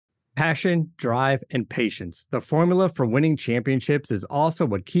Passion, drive, and patience. The formula for winning championships is also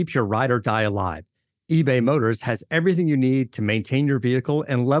what keeps your ride or die alive. eBay Motors has everything you need to maintain your vehicle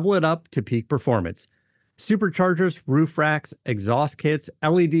and level it up to peak performance. Superchargers, roof racks, exhaust kits,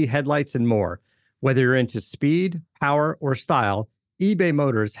 LED headlights, and more. Whether you're into speed, power, or style, eBay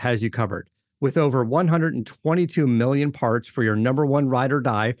Motors has you covered. With over 122 million parts for your number one ride or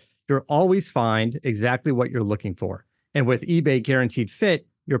die, you'll always find exactly what you're looking for. And with eBay Guaranteed Fit,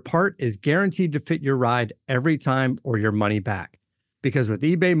 your part is guaranteed to fit your ride every time or your money back. Because with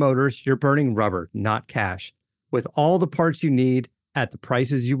eBay Motors, you're burning rubber, not cash. With all the parts you need at the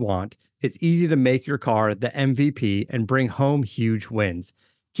prices you want, it's easy to make your car the MVP and bring home huge wins.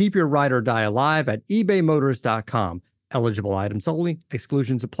 Keep your ride or die alive at ebaymotors.com. Eligible items only.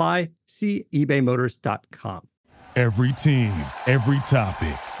 Exclusions apply. See ebaymotors.com. Every team, every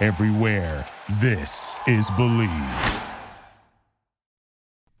topic, everywhere. This is Believe.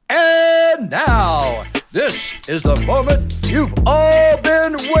 And now, this is the moment you've all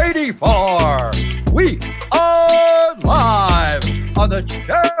been waiting for. We are live on the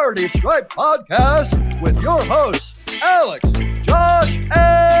Charity Stripe podcast with your hosts, Alex, Josh,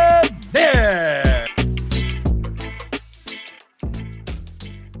 and Nick.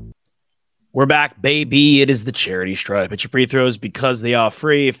 We're back, baby. It is the Charity Stripe. It's your free throws because they are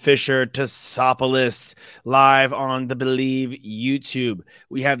free. Fisher Tassopoulos live on the Believe YouTube.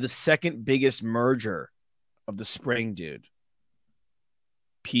 We have the second biggest merger of the spring, dude.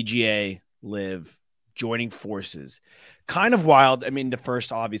 PGA, LIV, joining forces. Kind of wild. I mean, the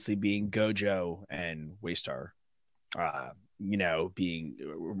first obviously being GoJo and Waystar. Being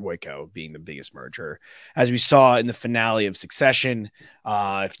Royco being the biggest merger, as we saw in the finale of Succession.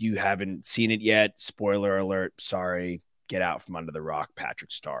 If you haven't seen it yet, spoiler alert, sorry, get out from under the rock,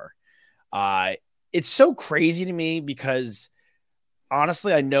 Patrick Starr. It's so crazy to me because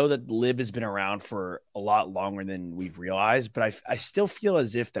honestly, I know that LIV has been around for a lot longer than we've realized, but I still feel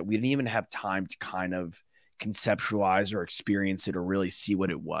as if that we didn't even have time to kind of conceptualize or experience it or really see what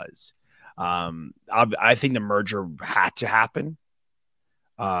it was. I think the merger had to happen.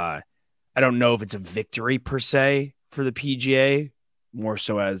 I don't know if it's a victory per se for the PGA, more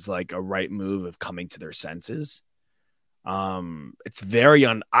so as like a right move of coming to their senses. It's very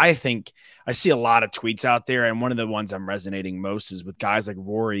I think I see a lot of tweets out there, and one of the ones I'm resonating most is with guys like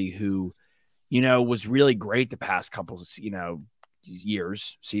Rory, who, was really great the past couple of,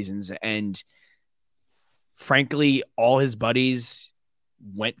 years, seasons. And frankly, all his buddies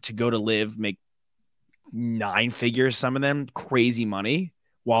went to go to LIV, make 9 figures, some of them crazy money,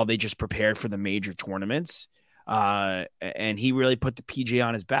 while they just prepared for the major tournaments. And he really put the PGA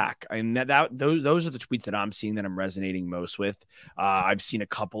on his back. I mean, those are the tweets that I'm seeing that I'm resonating most with. I've seen a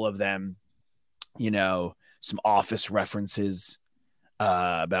couple of them, some Office references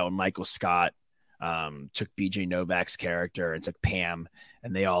about when Michael Scott took BJ Novak's character and took Pam,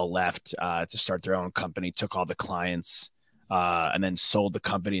 and they all left to start their own company, took all the clients, and then sold the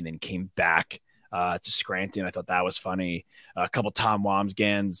company and then came back to Scranton. I thought that was funny. A couple Tom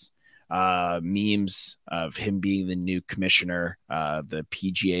Wamsgans memes of him being the new commissioner of the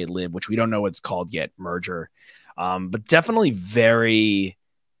PGA LIV, which we don't know what it's called yet, merger. But definitely very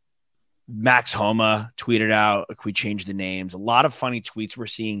Max Homa tweeted out, like, we changed the names. A lot of funny tweets we're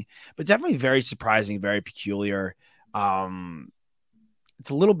seeing, but definitely very surprising, very peculiar. It's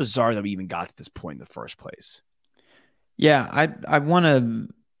a little bizarre that we even got to this point in the first place. Yeah, I want to.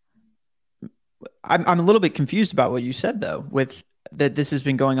 I'm a little bit confused about what you said, though, with that this has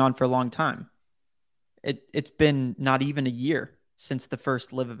been going on for a long time. It's been not even a year since the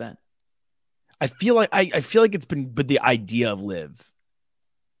first LIV event. I feel like it's been, but the idea of LIV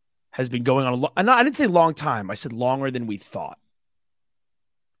has been going on I didn't say long time. I said longer than we thought.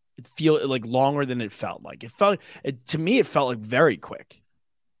 It feel like longer than it felt like. To me, it felt like very quick.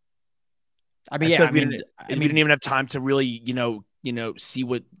 I mean, we didn't even have time to really, see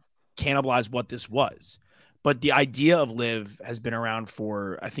what cannibalize what this was. But the idea of LIV has been around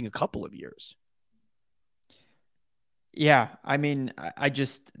for, I think, a couple of years. Yeah, I mean, I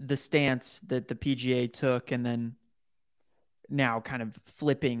just, the stance that the PGA took and then now kind of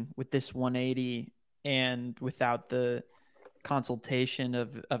flipping with this 180 and without the consultation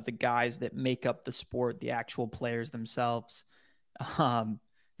of the guys that make up the sport, the actual players themselves.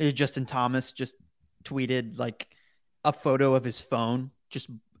 Justin Thomas just tweeted like a photo of his phone just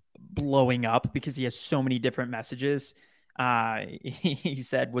blowing up because he has so many different messages. He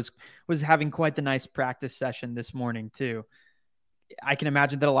said was having quite the nice practice session this morning too. I can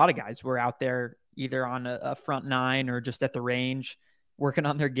imagine that a lot of guys were out there either on a front nine or just at the range working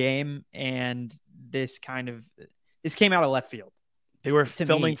on their game. And this came out of left field. They were to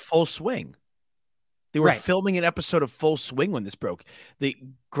filming me. Full Swing. They were Right. filming an episode of Full Swing when this broke.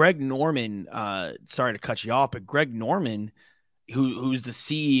 Greg Norman, sorry to cut you off, but Greg Norman, who's the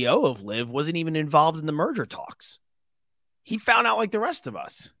CEO of LIV, wasn't even involved in the merger talks. He found out like the rest of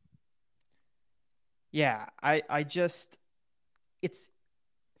us. Yeah, I just it's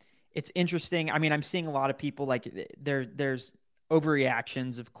interesting. I mean, I'm seeing a lot of people like there's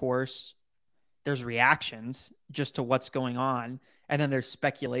overreactions, of course. There's reactions just to what's going on, and then there's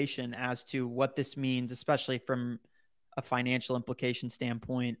speculation as to what this means, especially from a financial implication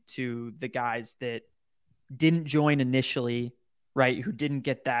standpoint to the guys that didn't join initially, right? Who didn't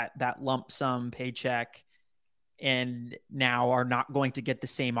get that lump sum paycheck and now are not going to get the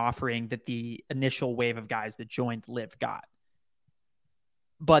same offering that the initial wave of guys that joined LIV got.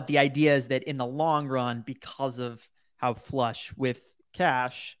 But the idea is that in the long run, because of how flush with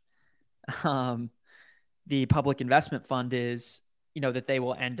cash the public investment fund is, that they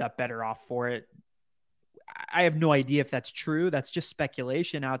will end up better off for it. I have no idea if that's true. That's just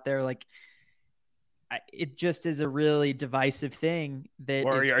speculation out there. Like, it just is a really divisive thing. That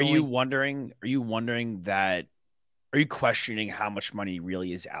or are you wondering that? Are you questioning how much money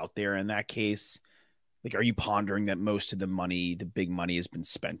really is out there in that case? Like, are you pondering that most of the money, the big money, has been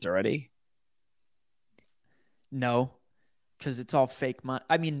spent already? No, because it's all fake money.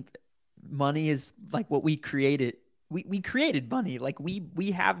 I mean, money is like what we created. We created money. Like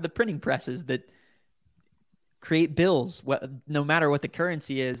we have the printing presses that create bills, no matter what the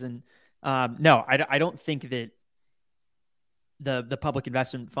currency is. And no, I don't think that the public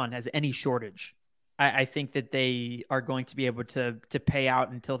investment fund has any shortage. I think that they are going to be able to pay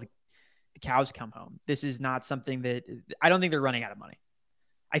out until the cows come home. This is not something that I don't think they're running out of money.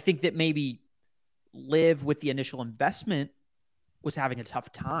 I think that maybe LIV with the initial investment was having a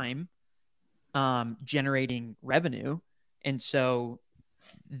tough time generating revenue. And so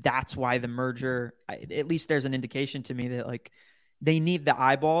that's why the merger, at least there's an indication to me that like they need the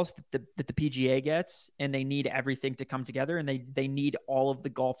eyeballs that the PGA gets, and they need everything to come together, and they need all of the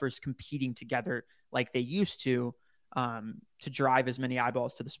golfers competing together like they used to drive as many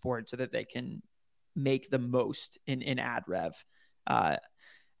eyeballs to the sport so that they can make the most in ad rev.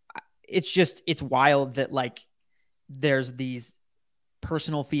 It's wild that like there's these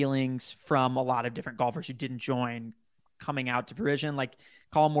personal feelings from a lot of different golfers who didn't join coming out to fruition. Like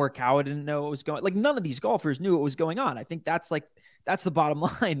Colin Morikawa didn't know what was going, like none of these golfers knew what was going on. I think that's the bottom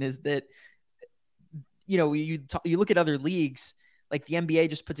line, is that, you look at other leagues, like the NBA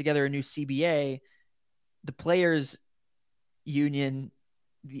just put together a new CBA. The players union,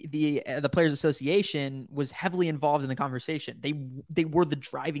 the Players Association was heavily involved in the conversation. They were the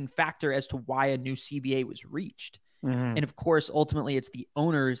driving factor as to why a new CBA was reached. Mm-hmm. And of course, ultimately it's the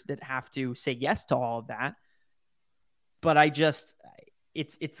owners that have to say yes to all of that. But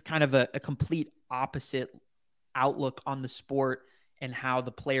it's kind of a complete opposite outlook on the sport and how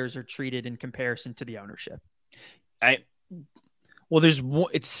the players are treated in comparison to the ownership.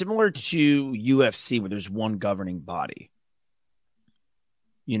 It's similar to UFC where there's one governing body,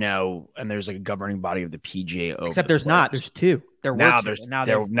 and there's like a governing body of the PGA. Except there's not. There's two. There were two.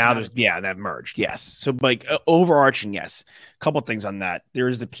 That merged. Yes. So like overarching, yes. A couple of things on that.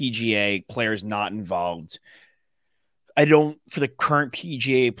 There's the PGA players not involved. For the current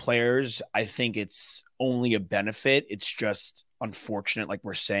PGA players, I think it's only a benefit. It's just unfortunate, like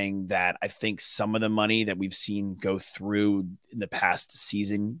we're saying, that I think some of the money that we've seen go through in the past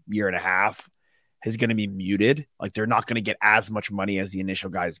season, year and a half, is going to be muted. Like they're not going to get as much money as the initial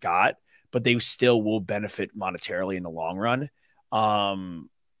guys got, but they still will benefit monetarily in the long run.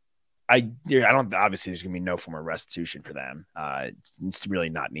 I don't, obviously there's going to be no form of restitution for them. It's really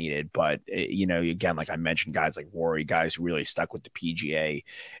not needed, but again, like I mentioned, guys like Rory, guys who really stuck with the PGA,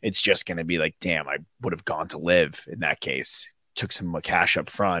 it's just going to be like, damn, I would have gone to LIV in that case, took some cash up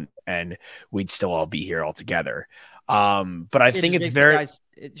front, and we'd still all be here all together. But I think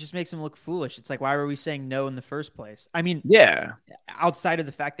it just makes them look foolish. It's like, why were we saying no in the first place? I mean, yeah, outside of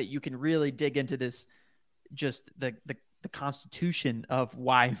the fact that you can really dig into this, just the constitution of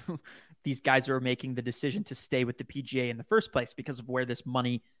why these guys are making the decision to stay with the PGA in the first place, because of where this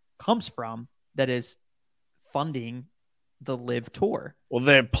money comes from that is funding the LIV tour. Well,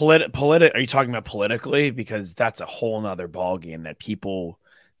 are you talking about politically? Because that's a whole nother ballgame that people,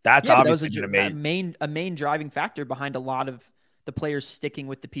 obviously a main driving factor behind a lot of the players sticking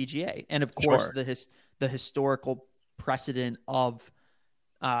with the PGA. And of course, the historical precedent of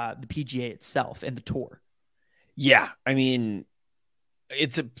the PGA itself and the tour. Yeah, I mean,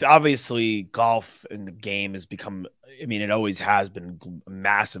 it's obviously golf and the game has become, I mean, it always has been a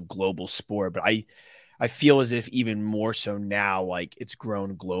massive global sport, but I I feel as if even more so now, like it's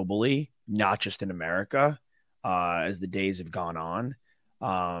grown globally, not just in America, as the days have gone on.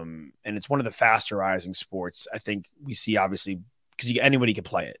 And it's one of the faster rising sports. I think we see, obviously, because anybody can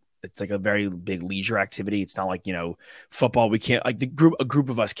play it. It's like a very big leisure activity. It's not like, football. We can't, like, a group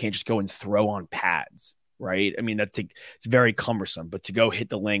of us can't just go and throw on pads, right? I mean, it's very cumbersome, but to go hit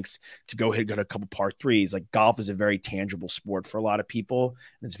the links, to go hit a couple par threes, like golf is a very tangible sport for a lot of people,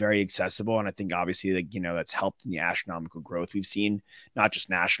 and it's very accessible. And I think obviously, like, that's helped in the astronomical growth we've seen, not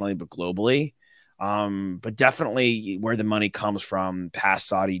just nationally, but globally. But definitely where the money comes from, past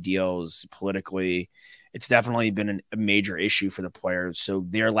Saudi deals, politically, it's definitely been a major issue for the players. So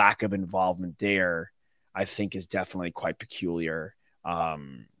their lack of involvement there, I think, is definitely quite peculiar.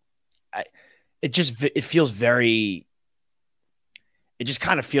 It just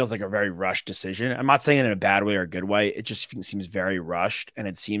kind of feels like a very rushed decision. I'm not saying it in a bad way or a good way. It just seems very rushed. And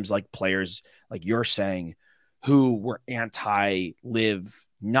it seems like players, like you're saying, who were anti-LIV,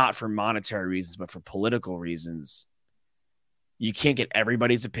 not for monetary reasons, but for political reasons. You can't get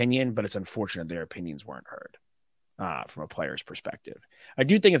everybody's opinion, but it's unfortunate their opinions weren't heard from a player's perspective. I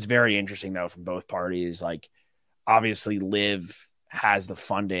do think it's very interesting, though, from both parties. Like, obviously, LIV has the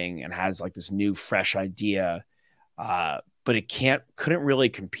funding and has like this new, fresh idea, but it couldn't really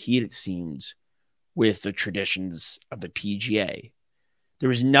compete, it seems, with the traditions of the PGA. There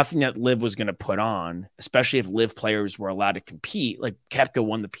was nothing that LIV was going to put on, especially if LIV players were allowed to compete. Like Koepka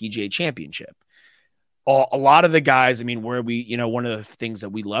won the PGA Championship. A lot of the guys, I mean, where we, one of the things that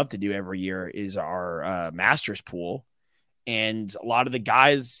we love to do every year is our Masters pool. And a lot of the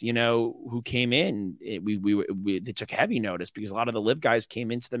guys, who came in, they took heavy notice because a lot of the LIV guys came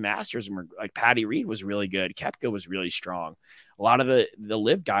into the Masters and were like, Patty Reed was really good. Koepka was really strong. A lot of the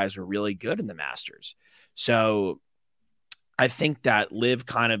LIV guys were really good in the Masters. So I think that LIV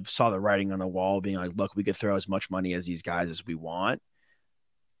kind of saw the writing on the wall, being like, look, we could throw as much money as these guys as we want.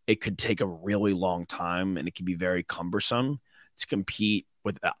 It could take a really long time, and it can be very cumbersome to compete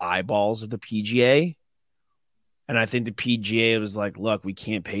with the eyeballs of the PGA. And I think the PGA was like, look, we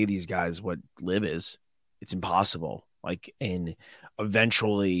can't pay these guys what LIV is. It's impossible. Like, and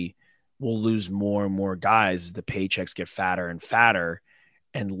eventually we'll lose more and more guys. The paychecks get fatter and fatter,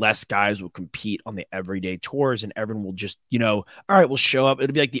 and less guys will compete on the everyday tours, and everyone will just, all right, we'll show up.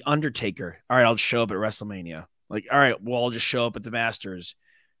 It'll be like the Undertaker. All right, I'll show up at WrestleMania. Like, all right, well, I'll just show up at the Masters,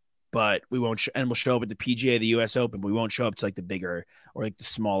 but we won't, and we'll show up at the PGA, the US Open, but we won't show up to like the bigger or like the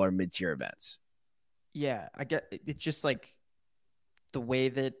smaller mid-tier events. Yeah, I get it's just like the way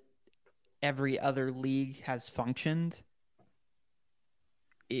that every other league has functioned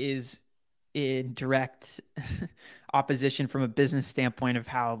is in direct opposition from a business standpoint of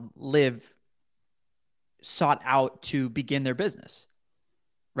how LIV sought out to begin their business,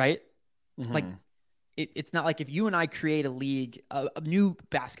 right? Mm-hmm. Like it's not like if you and I create a league, a new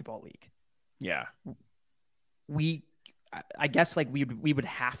basketball league. Yeah. I guess like we would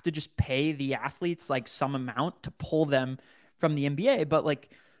have to just pay the athletes like some amount to pull them from the NBA. But like,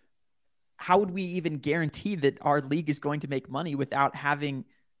 how would we even guarantee that our league is going to make money without having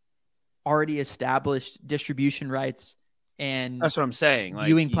already established distribution rights? And that's what I'm saying. Like,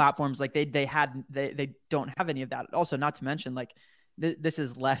 viewing platforms, like they don't have any of that. Also, not to mention, like this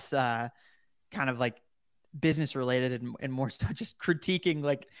is less kind of like business related and more so just critiquing.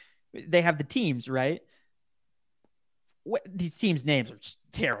 Like they have the teams, right? These teams' names are just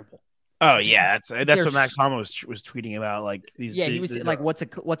terrible. Oh yeah, that's what Max Homa was tweeting about. Like these, he was like, "What's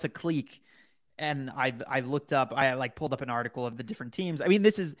a clique?" And I looked up, I like pulled up an article of the different teams. I mean,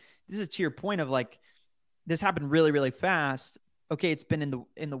 this is to your point of like, this happened really, really fast. Okay, it's been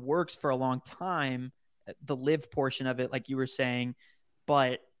in the works for a long time, the LIV portion of it, like you were saying,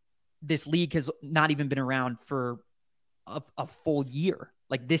 but this league has not even been around for a full year.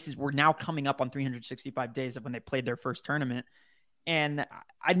 Like we're now coming up on 365 days of when they played their first tournament. And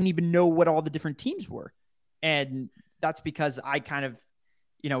I didn't even know what all the different teams were. And that's because I kind of,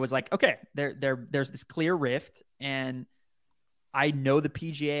 was like, okay, there's this clear rift, and I know the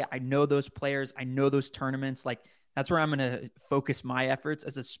PGA, I know those players, I know those tournaments. Like that's where I'm going to focus my efforts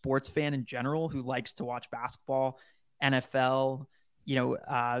as a sports fan in general, who likes to watch basketball, NFL,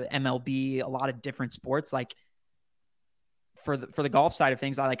 MLB, a lot of different sports. Like, for the golf side of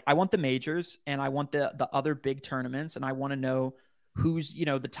things, I want the majors, and I want the other big tournaments, and I want to know who's,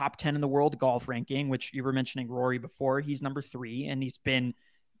 the top 10 in the world golf ranking, which you were mentioning Rory before. He's number 3, and he's been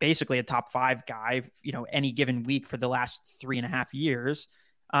basically a top 5 guy, any given week for the last 3.5 years.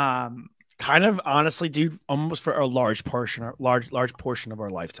 Kind of honestly, dude, almost for a large portion of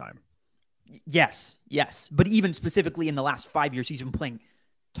our lifetime. Yes. But even specifically in the last 5 years, he's been playing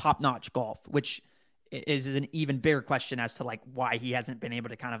top-notch golf, which is an even bigger question as to like why he hasn't been able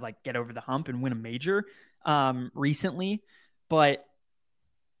to kind of like get over the hump and win a major recently. But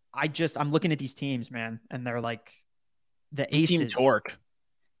I'm looking at these teams, man, and they're like the aces, Team Torque,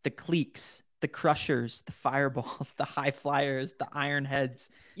 the cliques, the crushers, the fireballs, the high flyers, the ironheads.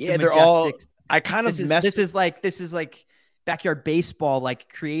 Yeah, the they're all. Majestics. This is like backyard baseball.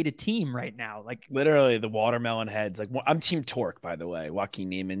 Like create a team right now. Like literally the watermelon heads. Like I'm Team Torque, by the way. Joaquin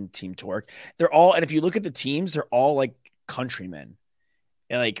Neiman, Team Torque. They're all, and if you look at the teams, they're all like countrymen,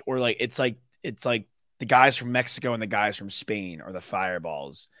 and it's like the guys from Mexico and the guys from Spain are the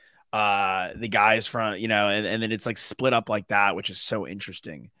fireballs. The guys from and then it's like split up like that, which is so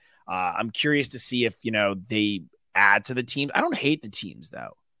interesting. I'm curious to see if they add to the teams. I don't hate the teams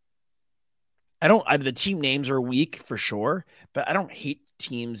though. The team names are weak for sure, but I don't hate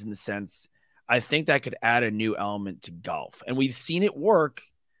teams in the sense I think that could add a new element to golf. And we've seen it work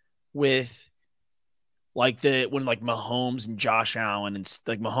with when Mahomes and Josh Allen and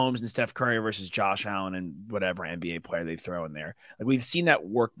like Mahomes and Steph Curry versus Josh Allen and whatever NBA player they throw in there. Like we've seen that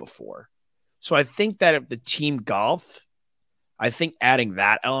work before. So I think that if the team golf, I think adding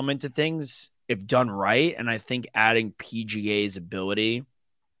that element to things, if done right, and I think adding PGA's ability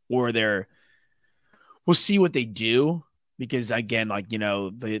we'll see what they do, because again,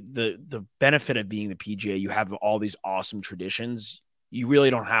 the benefit of being the PGA, you have all these awesome traditions. You really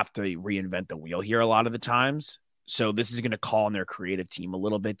don't have to reinvent the wheel here a lot of the times. So this is going to call on their creative team a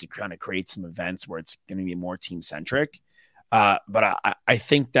little bit to kind of create some events where it's going to be more team centric. But I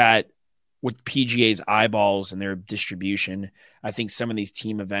think that with PGA's eyeballs and their distribution, I think some of these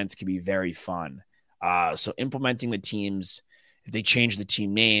team events can be very fun. So implementing the teams, if they change the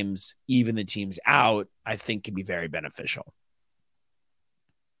team names, even the teams out, I think can be very beneficial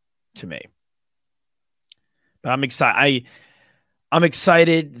to me. But I'm excited. I'm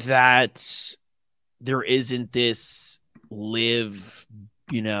excited that there isn't this LIV,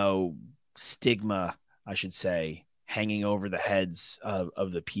 stigma, I should say, hanging over the heads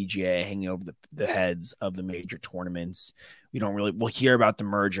of the PGA, hanging over the heads of the major tournaments. We'll hear about the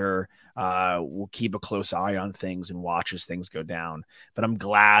merger. We'll keep a close eye on things and watch as things go down. But I'm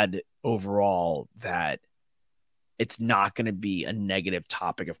glad overall that it's not going to be a negative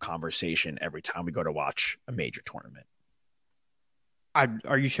topic of conversation every time we go to watch a major tournament.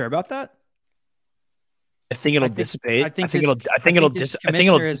 Are you sure about that? I think it'll dissipate. I think it'll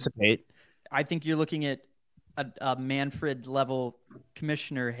dissipate. I think you're looking at a Manfred level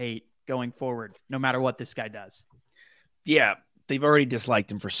commissioner hate going forward, no matter what this guy does. Yeah, they've already disliked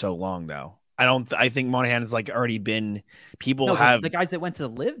him for so long, though. I think Monahan has already been. The guys that went to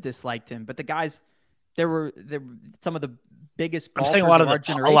LIV disliked him, but the guys there were some of the biggest. I'm saying a lot of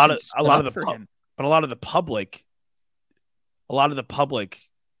the public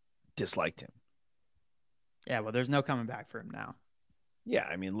disliked him. Yeah, well, there's no coming back for him now. Yeah,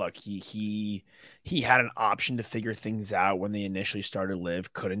 I mean, look, he had an option to figure things out when they initially started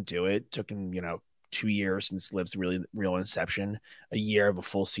LIV, couldn't do it. Took him, 2 years since LIV's real inception, a year of a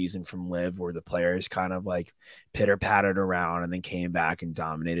full season from LIV where the players kind of pitter-pattered around and then came back and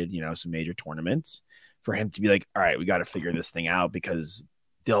dominated, some major tournaments. For him to be like, all right, we got to figure this thing out, because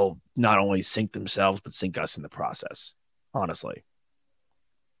they'll not only sink themselves, but sink us in the process, honestly.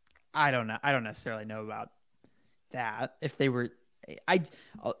 I don't know. I don't necessarily know about that. If they were, a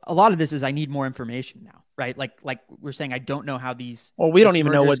lot of this is I need more information now, right? Like we're saying, I don't know how these. Well, we don't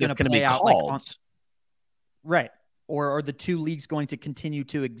even know what it's going to be called, right? Or are the two leagues going to continue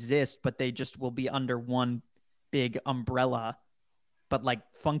to exist, but they just will be under one big umbrella, but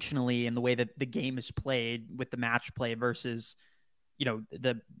functionally in the way that the game is played with the match play versus,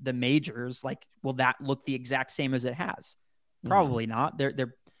 the majors? Will that look the exact same as it has? Probably not.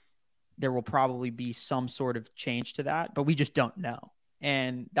 There will probably be some sort of change to that, but we just don't know.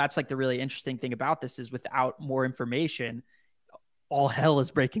 And that's the really interesting thing about this is without more information, all hell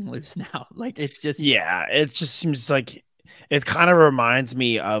is breaking loose now. It's just, yeah, it just seems like it kind of reminds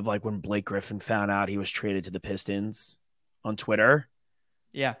me of when Blake Griffin found out he was traded to the Pistons on Twitter.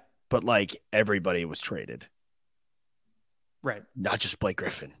 Yeah. But everybody was traded. Right. Not just Blake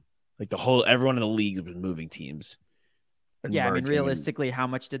Griffin. Everyone in the league was moving teams. Yeah, I mean, realistically, how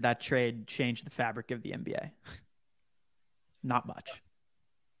much did that trade change the fabric of the NBA? Not much.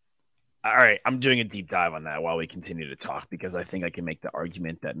 All right, I'm doing a deep dive on that while we continue to talk, because I think I can make the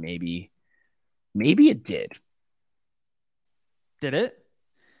argument that maybe it did. Did it?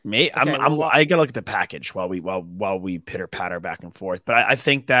 Okay, I gotta look at the package while we pitter patter back and forth. But I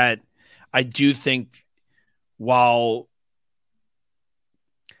think that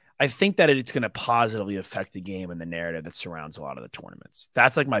I think that it's going to positively affect the game and the narrative that surrounds a lot of the tournaments.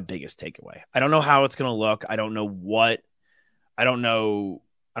 That's like my biggest takeaway. I don't know how it's going to look. I don't know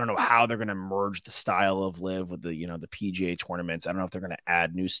how they're going to merge the style of LIV with the PGA tournaments. I don't know if they're going to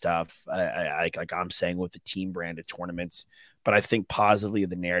add new stuff. Like I'm saying with the team branded tournaments, but I think positively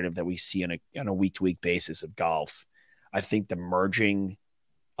the narrative that we see on a week to week basis of golf, I think the merging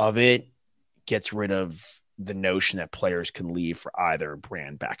of it gets rid of the notion that players can leave for either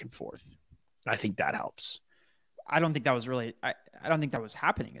brand back and forth. I think that helps. I don't think that was really, I don't think that was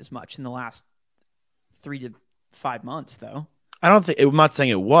happening as much in the last 3 to 5 months though. I'm not saying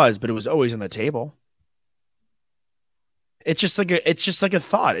it was, but it was always on the table. It's just like a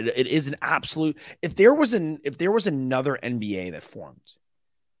thought. It is an absolute, if there was another NBA that formed,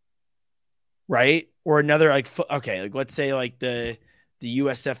 right? Or another, like, okay, like let's say like the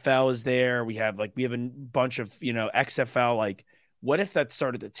USFL is there. We have a bunch of, XFL. Like, what if that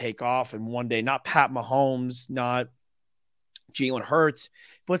started to take off and one day, not Pat Mahomes, not Jalen Hurts,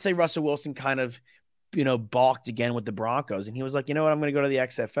 but let's say Russell Wilson kind of, balked again with the Broncos. And he was like, you know what? I'm going to go to the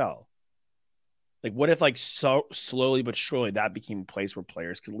XFL. Like, what if so slowly but surely that became a place where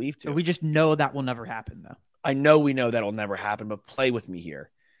players could leave to? But we just know that will never happen though. I know we know that'll never happen, but play with me here.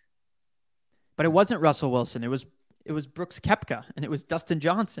 But it wasn't Russell Wilson. It was Brooks Koepka and it was Dustin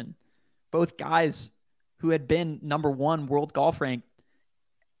Johnson, both guys who had been number 1 world golf rank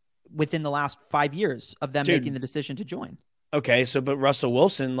within the last 5 years of them making the decision to join. Okay, but Russell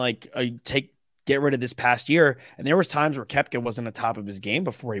Wilson, get rid of this past year, and there was times where Koepka wasn't on top of his game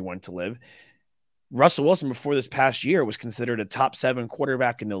before he went to LIV. Russell Wilson, before this past year, was considered a top 7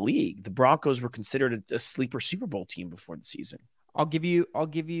 quarterback in the league. The Broncos were considered a sleeper Super Bowl team before the season. I'll give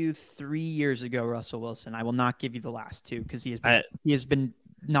you 3 years ago, Russell Wilson. I will not give you the last 2 because he has been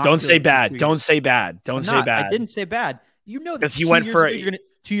not. Don't say bad. Don't say bad. Don't say bad. I didn't say bad. You know that because he went for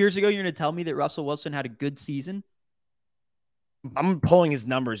 2 years ago. You're going to tell me that Russell Wilson had a good season. I'm pulling his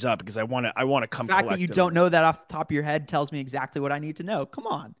numbers up because I want to come. The fact that you don't know that off the top of your head tells me exactly what I need to know. Come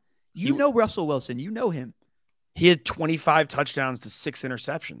on, you know Russell Wilson. You know him. He had 25 touchdowns to 6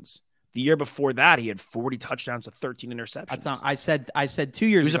 interceptions. The year before that, he had 40 touchdowns to 13 interceptions. That's not. I said 2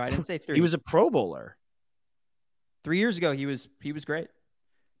 years ago. I didn't say 3. He was a Pro Bowler. 3 years ago, he was great,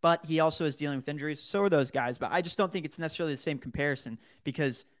 but he also is dealing with injuries. So are those guys. But I just don't think it's necessarily the same comparison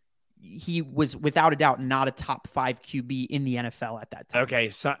because he was without a doubt not a top 5 QB in the NFL at that time. Okay,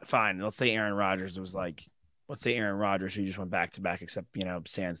 fine. Let's say Aaron Rodgers who just went back to back, except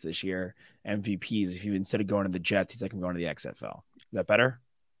sans this year MVPs. If you instead of going to the Jets, he's like, I'm going to the XFL. Is that better?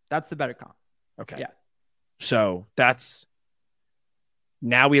 That's the better comp. Okay. Yeah. So that's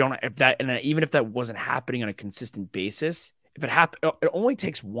now we don't if that, and even if that wasn't happening on a consistent basis, if it happened, it only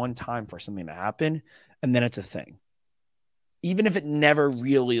takes one time for something to happen, and then it's a thing. Even if it never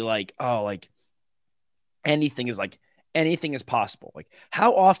really anything is possible. Like,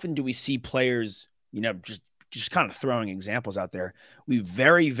 how often do we see players, just kind of throwing examples out there? I'm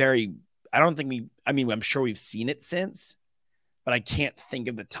sure we've seen it since, but I can't think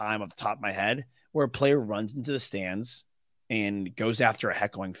of the time off the top of my head where a player runs into the stands and goes after a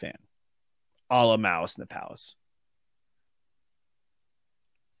heckling fan, a la Malice in the Palace.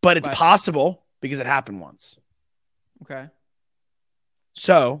 But it's possible because it happened once. Okay.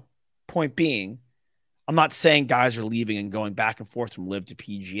 So, point being, I'm not saying guys are leaving and going back and forth from LIV to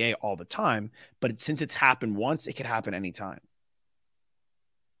PGA all the time, but since it's happened once, it could happen anytime.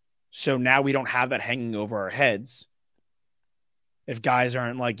 So now we don't have that hanging over our heads. If guys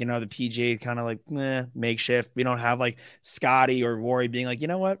aren't the PGA kind of makeshift, we don't have Scotty or Rory being like, you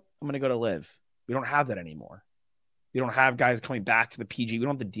know what, I'm going to go to LIV. We don't have that anymore. We don't have guys coming back to the PGA. We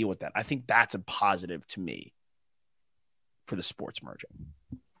don't have to deal with that. I think that's a positive to me for the sports merging.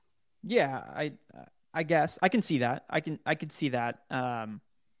 Yeah, I guess I can see that. I can see that.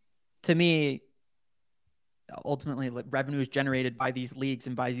 To me, ultimately, revenue is generated by these leagues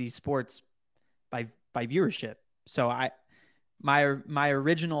and by these sports by viewership. So my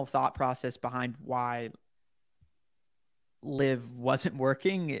original thought process behind why LIV wasn't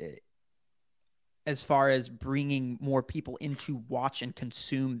working, as far as bringing more people in to watch and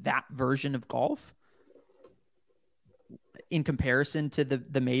consume that version of golf, in comparison to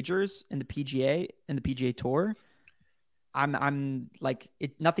the majors and the PGA and the PGA Tour, I'm like,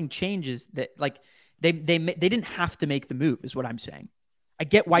 nothing changes. That they didn't have to make the move, is what I'm saying. I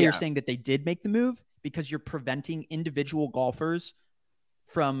get why you're saying that they did make the move, because you're preventing individual golfers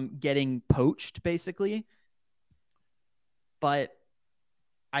from getting poached, basically. But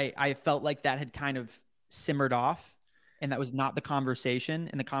I felt like that had kind of simmered off, and that was not the conversation.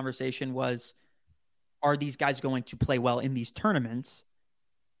 And the conversation was, are these guys going to play well in these tournaments?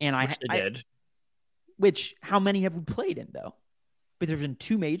 And Which they did. Which how many have we played in though? But there's been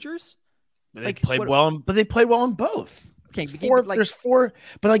 2 majors. They played well in both. Okay, There's 4,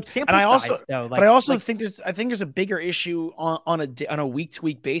 but like, and I also, size, though, but I also think there's a bigger issue on a week to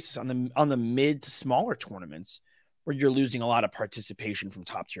week basis on the mid to smaller tournaments where you're losing a lot of participation from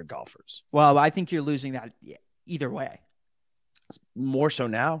top tier golfers. Well, I think you're losing that either way. More so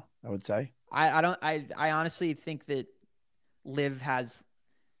now, I would say. I honestly think that LIV has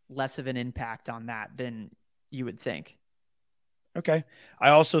less of an impact on that than you would think. Okay. I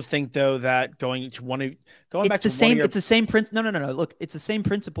also think though that it's the same principle. No. Look, it's the same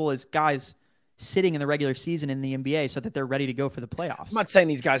principle as guys sitting in the regular season in the NBA so that they're ready to go for the playoffs. I'm not saying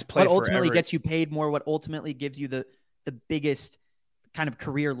these guys play. What ultimately gets you paid more, what ultimately gives you the biggest kind of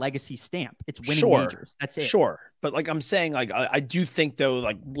career legacy stamp. It's winning majors. That's it. Sure. But like I'm saying, like I do think though,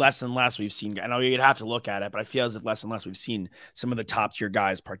 like less and less we've seen, I know you'd have to look at it, but I feel as if less and less we've seen some of the top tier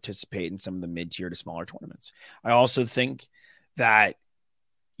guys participate in some of the mid tier to smaller tournaments. I also think that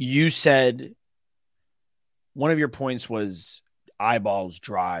you said one of your points was eyeballs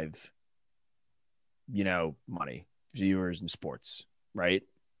drive, money, viewers and sports, right?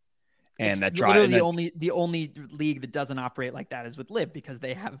 And that drives the only league that doesn't operate like that is with LIV because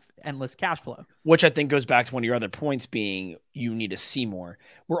they have endless cash flow. Which I think goes back to one of your other points being you need to see more.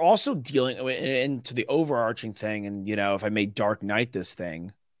 We're also dealing into the overarching thing, and if I may Dark Knight this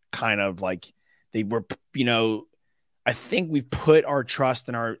thing, kind of like they were, I think we've put our trust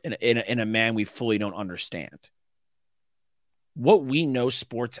in a man we fully don't understand. What we know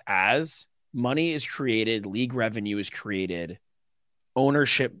sports as, money is created, league revenue is created,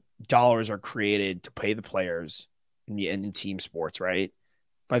 ownership dollars are created to pay the players in team sports, right?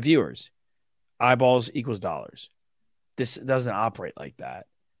 By viewers. Eyeballs equals dollars. This doesn't operate like that.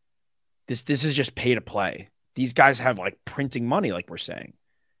 This is just pay to play. These guys have like printing money, like we're saying.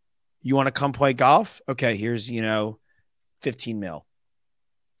 You want to come play golf? Okay, here's, 15 mil.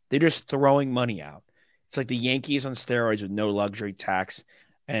 They're just throwing money out. It's like the Yankees on steroids with no luxury tax.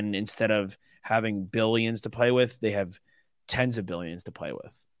 And instead of having billions to play with, they have tens of billions to play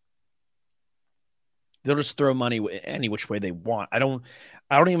with. They'll just throw money any which way they want. I don't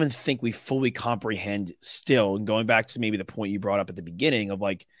even think we fully comprehend still. And going back to maybe the point you brought up at the beginning of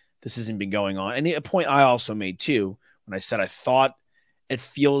like, this hasn't been going on. And a point I also made too, when I said I thought it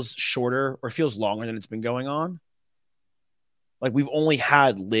feels shorter or feels longer than it's been going on. Like we've only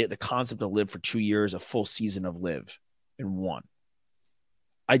had the concept of LIV for 2 years, a full season of LIV in one.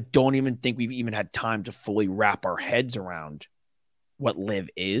 I don't even think we've even had time to fully wrap our heads around what LIV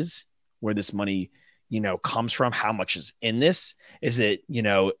is, where this money, comes from, how much is in this. Is it,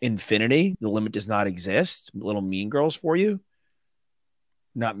 infinity? The limit does not exist. Little Mean Girls for you.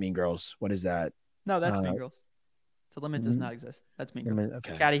 Not Mean Girls. What is that? No, that's Mean Girls. The limit does not exist. That's Mean Girls.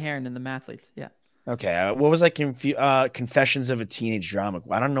 Okay. Caddy Heron and the Mathletes. Yeah. Okay. What was like Confessions of a Teenage Drama?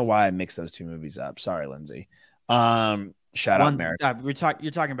 I don't know why I mixed those two movies up. Sorry, Lindsay. Shout out, Merrick.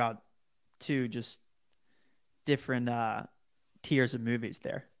 You're talking about 2 just different tiers of movies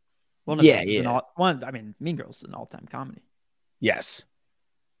there. Mean Girls is an all-time comedy. Yes.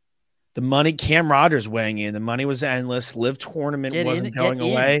 The money, Cam Rogers weighing in. The money was endless. LIV tournament wasn't going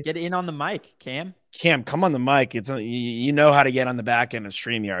away. Get in on the mic, Cam. Cam, come on the mic. It's you know how to get on the back end of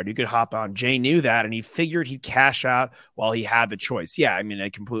StreamYard. You could hop on. Jay knew that, and he figured he'd cash out while he had the choice. Yeah, I mean, I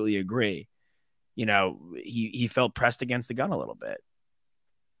completely agree. He felt pressed against the gun a little bit.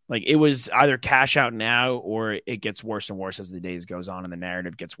 Like it was either cash out now or it gets worse and worse as the days goes on and the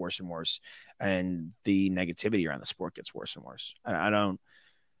narrative gets worse and worse and the negativity around the sport gets worse and worse. I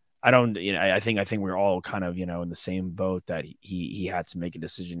think we're all kind of, in the same boat that he had to make a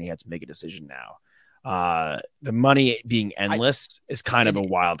decision. He had to make a decision now. The money being endless is kind of a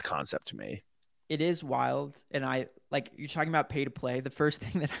wild concept to me. It is wild. And you're talking about pay to play. The first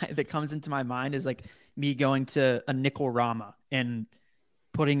thing that comes into my mind is like me going to a Nickel-Rama and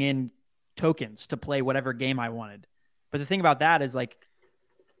putting in tokens to play whatever game I wanted. But the thing about that is like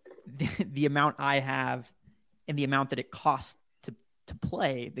the amount I have and the amount that it costs to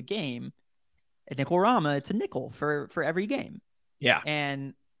play the game at Nickel-Rama, it's a nickel for every game. Yeah.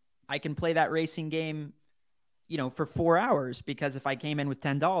 And I can play that racing game, for 4 hours because if I came in with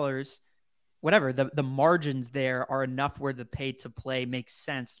 $10, whatever, the margins there are enough where the pay to play makes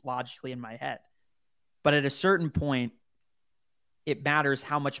sense logically in my head. But at a certain point, it matters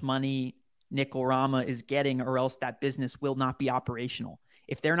how much money Nickel-Rama is getting or else that business will not be operational.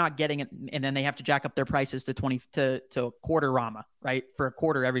 If they're not getting it and then they have to jack up their prices to 20 to a quarter Rama, right? For a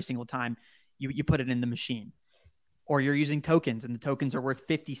quarter every single time you put it in the machine, or you're using tokens and the tokens are worth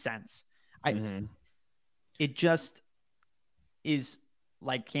 50 cents. It just is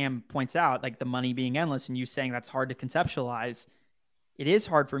like Cam points out, like the money being endless, and you saying that's hard to conceptualize. It is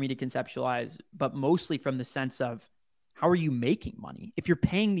hard for me to conceptualize, but mostly from the sense of how are you making money? If you're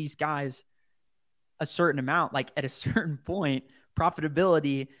paying these guys a certain amount, like at a certain point,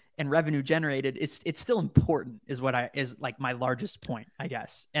 profitability and revenue generated it's still important is like my largest point, I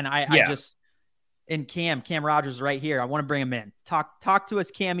guess. And I just, and Cam Rogers right here, I want to bring him in. Talk to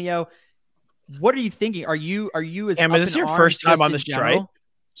us, Cameo. What are you thinking? Are you as Cam, is this your first time on the Stripe? General?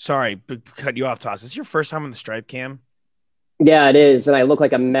 Sorry, but cut you off, Toss. Is this your first time on the Stripe, Cam? Yeah, it is. And I look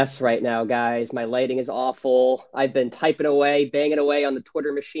like a mess right now, guys. My lighting is awful. I've been typing away, banging away on the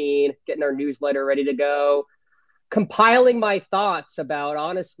Twitter machine, getting our newsletter ready to go, compiling my thoughts about,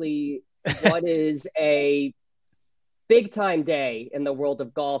 honestly, what is a big time day in the world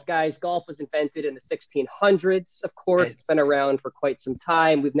of golf. Guys, golf was invented in the 1600s. Of course, it's been around for quite some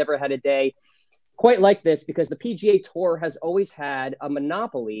time. We've never had a day quite like this because the PGA Tour has always had a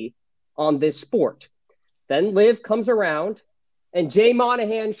monopoly on this sport. Then LIV comes around, and Jay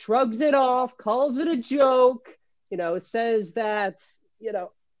Monahan shrugs it off, calls it a joke, says that,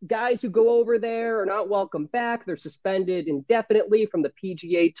 guys who go over there are not welcome back. They're suspended indefinitely from the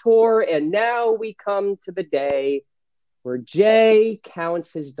PGA Tour. And now we come to the day where Jay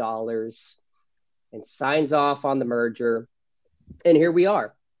counts his dollars and signs off on the merger. And here we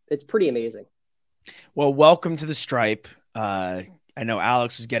are. It's pretty amazing. Well, welcome to the Stripe. I know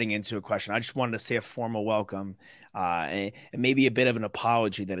Alex was getting into a question. I just wanted to say a formal welcome and maybe a bit of an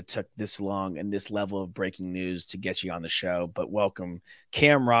apology that it took this long and this level of breaking news to get you on the show. But welcome,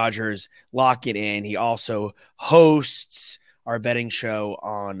 Cam Rogers. Lock it in. He also hosts our betting show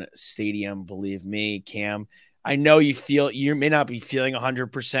on Stadium. Believe me, Cam, I know you may not be feeling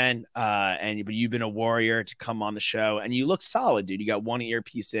 100%, but you've been a warrior to come on the show, and you look solid, dude. You got one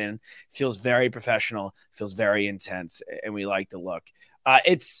earpiece in, feels very professional, feels very intense, and we like the look.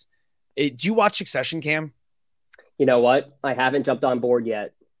 Do you watch Succession, Cam? You know what? I haven't jumped on board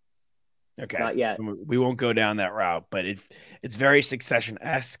yet. Okay, not yet. We won't go down that route, but it's very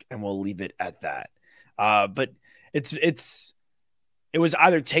Succession-esque, and we'll leave it at that. But it was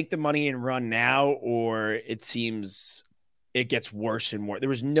either take the money and run now, or it seems it gets worse and worse. There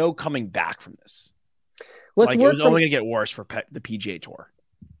was no coming back from this. It was only going to get worse for the PGA Tour.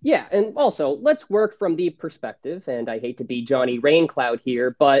 Yeah, and also, let's work from the perspective, and I hate to be Johnny Raincloud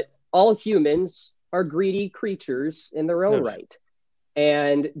here, but all humans are greedy creatures in their own right.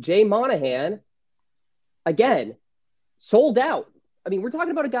 And Jay Monahan, again, sold out. I mean, we're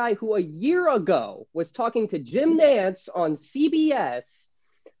talking about a guy who a year ago was talking to Jim Nantz on CBS,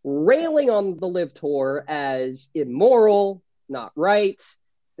 railing on the LIV Tour as immoral, not right.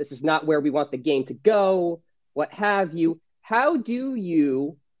 This is not where we want the game to go, what have you. How do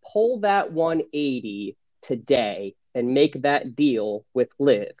you pull that 180 today and make that deal with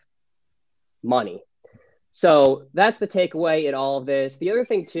LIV? Money. So that's the takeaway in all of this. The other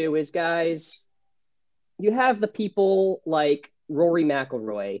thing, too, is, guys, you have the people like Rory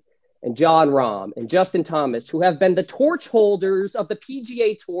McIlroy and John Rahm and Justin Thomas, who have been the torch holders of the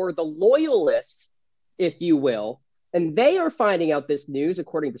PGA Tour, the loyalists, if you will. And they are finding out this news,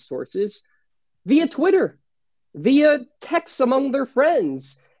 according to sources, via Twitter, via texts among their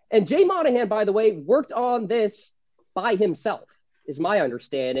friends. And Jay Monahan, by the way, worked on this by himself, is my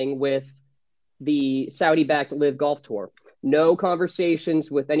understanding, with the Saudi-backed LIV Golf Tour. No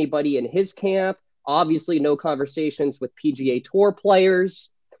conversations with anybody in his camp. Obviously, no conversations with PGA Tour players.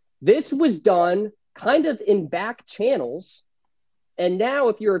 This was done kind of in back channels. And now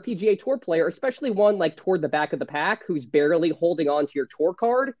if you're a PGA Tour player, especially one like toward the back of the pack who's barely holding on to your tour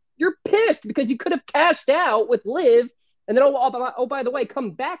card, you're pissed because you could have cashed out with LIV and then, by the way,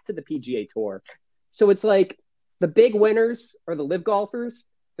 come back to the PGA Tour. So it's like the big winners are the LIV golfers.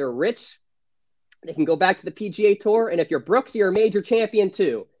 They're rich. They can go back to the PGA Tour. And if you're Brooks, you're a major champion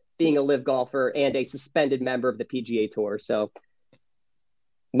too, being a LIV golfer and a suspended member of the PGA Tour. So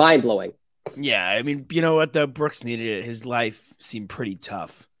mind-blowing. Yeah, I mean, you know what, though? Brooks needed it. His life seemed pretty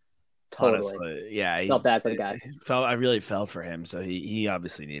tough. Totally. Honestly. Yeah. Felt bad for the guy. I really felt for him. So he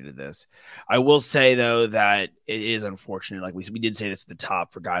obviously needed this. I will say, though, that it is unfortunate. Like we did say this at the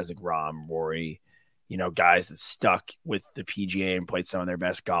top for guys like Rahm, Rory, guys that stuck with the PGA and played some of their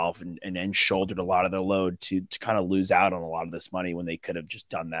best golf and shouldered a lot of the load to kind of lose out on a lot of this money when they could have just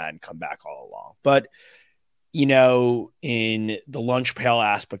done that and come back all along. But, in the lunch pail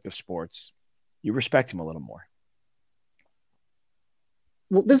aspect of sports, you respect him a little more.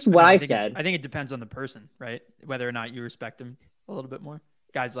 Well, this is what I said. I think it depends on the person, right? Whether or not you respect him a little bit more.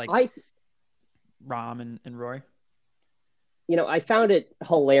 Guys like Rahm and Rory. I found it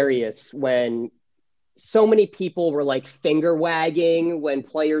hilarious when so many people were like finger wagging when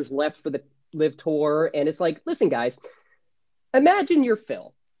players left for the LIV Tour. And it's like, listen, guys, imagine you're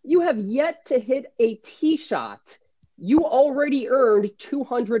Phil. You have yet to hit a tee shot. You already earned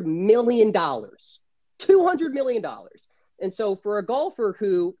 $200 million. $200 million. And so for a golfer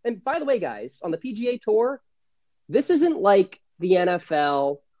who, and by the way, guys, on the PGA Tour, this isn't like the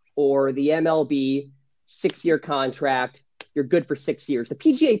NFL or the MLB 6-year contract. You're good for 6 years. The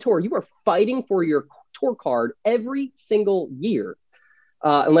PGA Tour, you are fighting for your tour card every single year.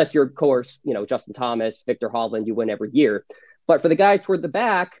 Unless you're, of course, Justin Thomas, Victor Hovland, you win every year. But for the guys toward the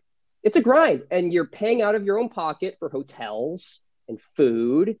back, it's a grind. And you're paying out of your own pocket for hotels and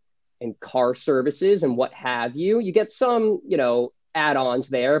food and car services and what have you. You get some, add-ons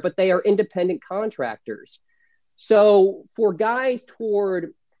there, but they are independent contractors. So for guys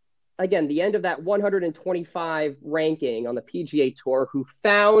toward, again, the end of that 125 ranking on the PGA Tour who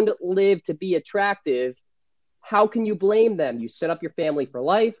found LIV to be attractive, how can you blame them? You set up your family for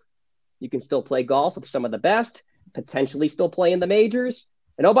life. You can still play golf with some of the best, potentially still play in the majors.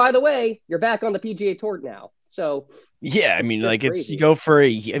 And oh, by the way, you're back on the PGA Tour now. So yeah, I mean, like crazy. You go for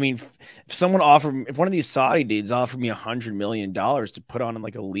if one of these Saudi dudes offered me $100 million to put on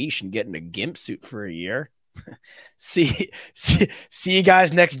like a leash and get in a gimp suit for a year, see you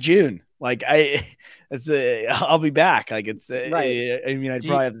guys next June. Like I'll be back. Like it's right. I mean, I'd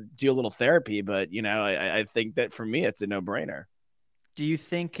probably have to do a little therapy, but I think that for me, it's a no brainer. Do you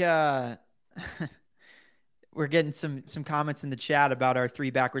think, we're getting some comments in the chat about our 3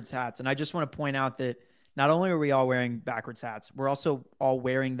 backwards hats. And I just want to point out that not only are we all wearing backwards hats, we're also all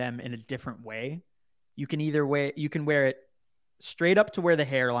wearing them in a different way. You can wear it straight up to where the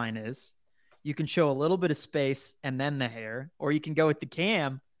hairline is. You can show a little bit of space and then the hair, or you can go with the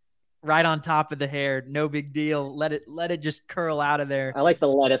cam right on top of the hair. No big deal. Let it just curl out of there. I like the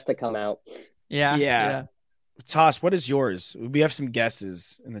lettuce to come out. Yeah. Toss, what is yours? We have some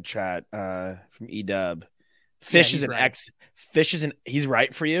guesses in the chat from E-Dub. Fish is he's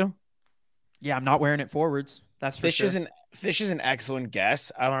right for you. Yeah, I'm not wearing it forwards. That's for sure. Fish is an excellent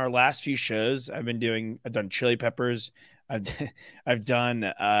guess. On our last few shows, I've done chili peppers. I've done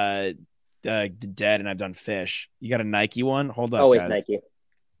the dead, and I've done fish. You got a Nike one? Hold up, always guys. Nike.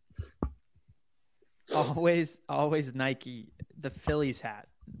 Always Nike. The Phillies hat.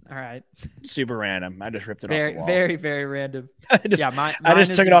 All right. Super random. I just ripped it off the wall. Very, very random. I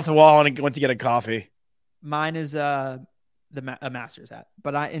just took it off the wall and went to get a coffee. Mine is a Masters hat,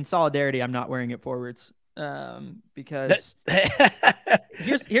 but in solidarity, I'm not wearing it forwards because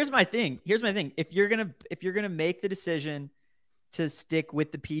here's my thing. If you're gonna make the decision to stick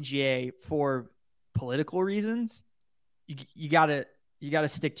with the PGA for political reasons, you gotta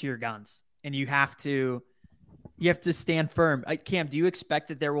stick to your guns, and you have to stand firm. Cam, do you expect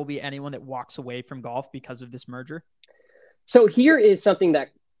that there will be anyone that walks away from golf because of this merger? So here is something that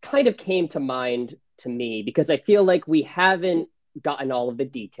kind of came to mind to me, because I feel like we haven't gotten all of the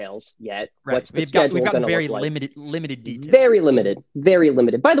details yet. Right. What's the schedule we've got very like? limited details. Very limited.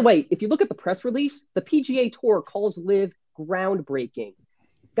 By the way, if you look at the press release, the PGA Tour calls LIV groundbreaking.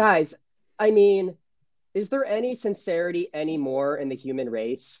 Guys, I mean, is there any sincerity anymore in the human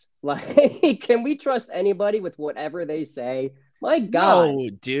race? Like, can we trust anybody with whatever they say? My God. No,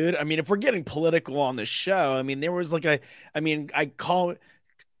 dude. I mean, if we're getting political on the show, I mean, there was like I call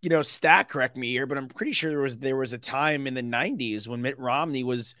stat correct me here, but I'm pretty sure there was a time in the 90s when Mitt Romney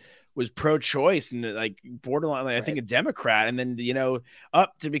was pro-choice and like borderline, I think a Democrat, and then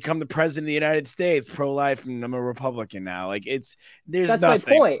up to become the president of the United States, pro-life, and I'm a Republican now. Like that's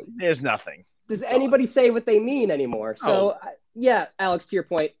nothing. My point. There's nothing. Does anybody say what they mean anymore? So yeah, Alex, to your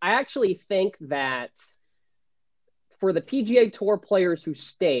point, I actually think that for the PGA Tour players who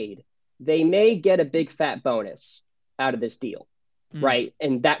stayed, they may get a big fat bonus out of this deal. Right.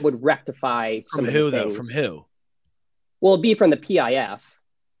 And that would rectify some of the things. From who? Well, it'd be from the PIF,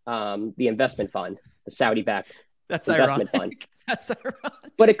 the investment fund, the Saudi-backed investment fund. That's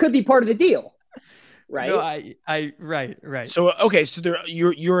ironic. But it could be part of the deal. Right. No, right. So, okay. So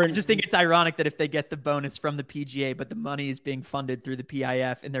I just think it's ironic that if they get the bonus from the PGA, but the money is being funded through the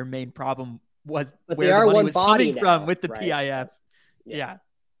PIF, and their main problem was where the money was coming from with the PIF. Yeah.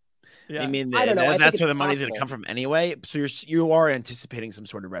 I mean, that's where the money's going to come from anyway. So you are anticipating some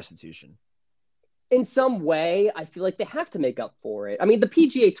sort of restitution. In some way, I feel like they have to make up for it. I mean, the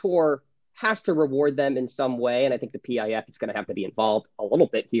PGA Tour has to reward them in some way, and I think the PIF is going to have to be involved a little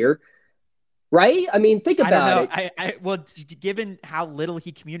bit here. Right? I mean, think about it. Well, given how little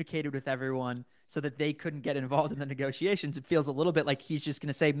he communicated with everyone so that they couldn't get involved in the negotiations, it feels a little bit like he's just going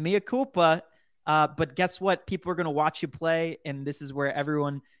to say, mea culpa, But guess what? People are going to watch you play, and this is where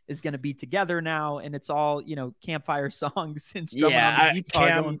everyone is going to be together now, and it's all, campfire songs and strumming on the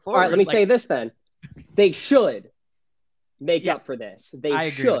guitar going forward. All right, let me say this then. They should make up for this. I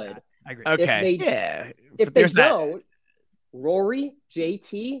agree should. With that. I agree. Okay. If they don't, Rory,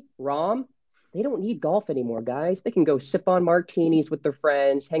 JT, Rom, they don't need golf anymore, guys. They can go sip on martinis with their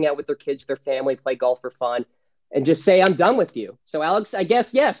friends, hang out with their kids, their family, play golf for fun, and just say, I'm done with you. So, Alex, I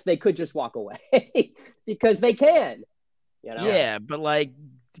guess, yes, they could just walk away because they can. Yeah, but like,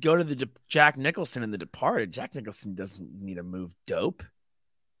 go to the Jack Nicholson in The Departed. Jack Nicholson doesn't need to move dope,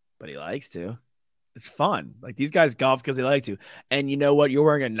 but he likes to. It's fun. Like, these guys golf because they like to. And you know what? You're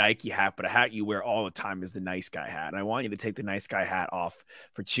wearing a Nike hat, but a hat you wear all the time is the nice guy hat. And I want you to take the nice guy hat off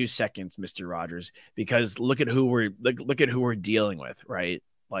for 2 seconds, Mr. Rogers, because look at who we're dealing with, right?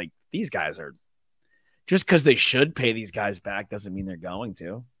 Like, these guys are just because they should pay these guys back doesn't mean they're going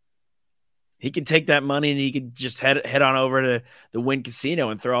to. He can take that money and he could just head on over to the Wynn Casino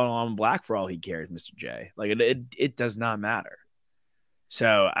and throw it on black for all he cares, Mr. J. Like, it does not matter.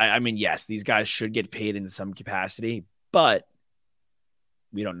 So, I mean, yes, these guys should get paid in some capacity, but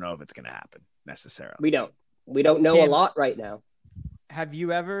we don't know if it's going to happen necessarily. We don't know a lot right now. Have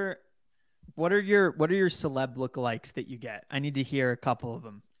you ever? What are your celeb lookalikes that you get? I need to hear a couple of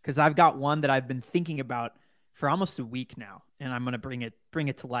them because I've got one that I've been thinking about for almost a week now, and I'm going to bring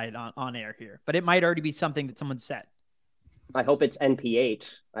it to light on air here. But it might already be something that someone said. I hope it's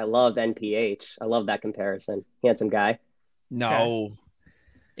NPH. I love NPH. I love that comparison. Handsome guy. No. Okay.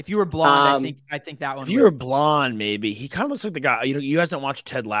 If you were blonde, I think that one. If you were blonde, maybe he kind of looks like the guy. You guys don't watch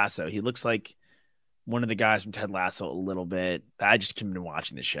Ted Lasso. He looks like one of the guys from Ted Lasso a little bit. I just keep been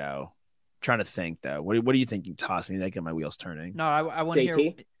watching the show. I'm trying to think though. What do you think? You toss me. That get my wheels turning. No, I want to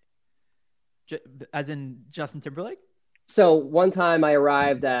JT? hear. As in Justin Timberlake. So one time I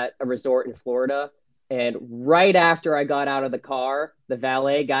arrived at a resort in Florida, and right after I got out of the car, the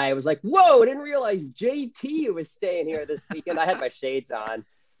valet guy was like, "Whoa! I didn't realize JT was staying here this weekend." I had my shades on.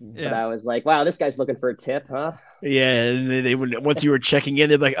 Yeah. But I was like, wow, this guy's looking for a tip, huh? Yeah, and they would, once you were checking in,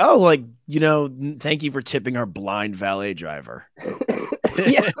 they'd be like, oh, like, thank you for tipping our blind valet driver.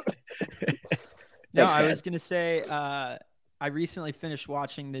 Yeah. No, I was going to say, I recently finished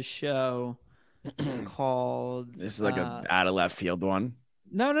watching this show called... This is like a out of left field one.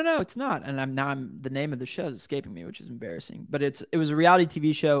 No, it's not. And the name of the show is escaping me, which is embarrassing. But it was a reality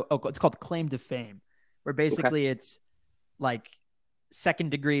TV show. Oh, it's called Claim to Fame, where basically it's like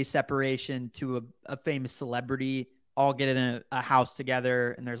second-degree separation to a famous celebrity, all get in a house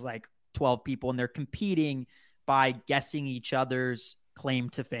together, and there's like 12 people, and they're competing by guessing each other's claim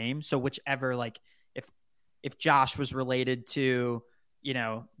to fame. So whichever, like, if Josh was related to,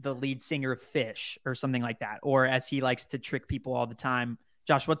 the lead singer of Fish or something like that, or as he likes to trick people all the time.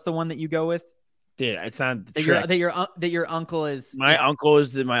 Josh, what's the one that you go with? Dude, it's not the that your uncle is. My uncle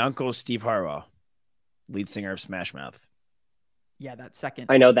is Steve Harwell, lead singer of Smash Mouth. Yeah, that second.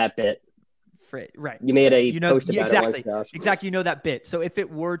 I know that bit. Right. You made a post about exactly, it once, Josh. Exactly. You know that bit. So if it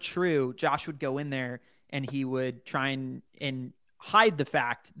were true, Josh would go in there and he would try and hide the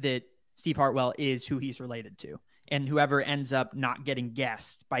fact that Steve Hartwell is who he's related to. And whoever ends up not getting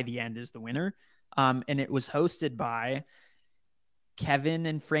guessed by the end is the winner. And it was hosted by Kevin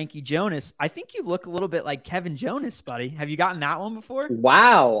and Frankie Jonas. I think you look a little bit like Kevin Jonas, buddy. Have you gotten that one before?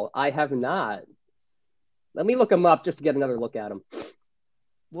 Wow, I have not. Let me look him up just to get another look at him.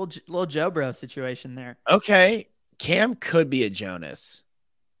 Little Joe Bro situation there. Okay. Cam could be a Jonas.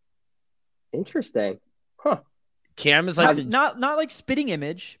 Interesting. Huh. Cam is like not like spitting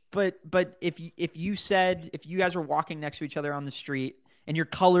image, but if you guys were walking next to each other on the street and your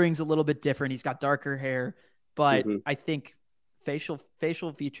coloring's a little bit different, he's got darker hair, but I think facial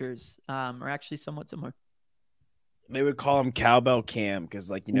features are actually somewhat similar. They would call him Cowbell Cam because,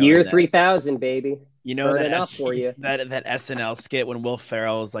 like, year 3000, baby. That up for you. that SNL skit when Will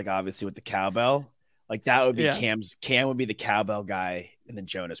Ferrell is like obviously with the cowbell, like that would be Cam would be the cowbell guy in the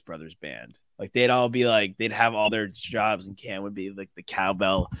Jonas Brothers band. Like they'd all be like they'd have all their jobs, and Cam would be like the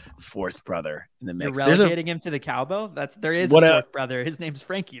cowbell fourth brother in the mix. You're relegating him to the cowbell. There is a fourth brother. His name's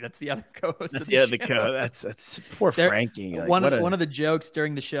Frankie. That's the other co-host. That's the other co-host. That's poor Frankie. Like, one of the jokes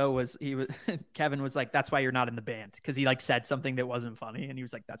during the show was Kevin was like, "That's why you're not in the band," because he like said something that wasn't funny, and he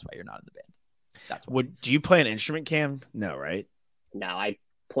was like, "That's why you're not in the band." That's why. Do you play an instrument, Cam? No, right? No, I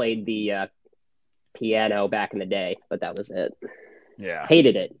played the piano back in the day, but that was it. Yeah,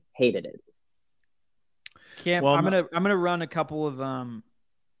 hated it. Cam, well, I'm gonna run a couple of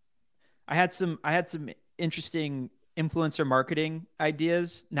I had some interesting influencer marketing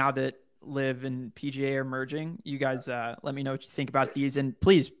ideas now that LIV and PGA are merging. You guys let me know what you think about these, and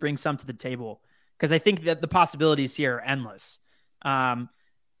please bring some to the table because I think that the possibilities here are endless. A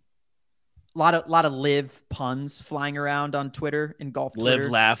lot of live puns flying around on Twitter and golf Twitter.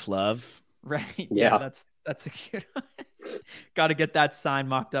 Live, laugh, love. Right. Yeah. That's a cute one. Got to get that sign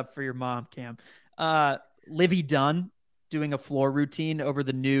mocked up for your mom, Cam. Livy Dunn doing a floor routine over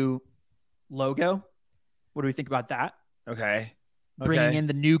the new logo. What do we think about that? Okay. Bringing in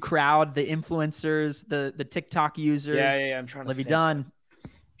the new crowd, the influencers, the TikTok users. Yeah. I'm trying to Livy think. Dunn.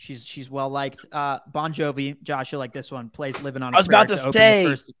 She's well liked. Bon Jovi, Josh, you like this one. Plays "Living on a I was Prayer" about to open say. the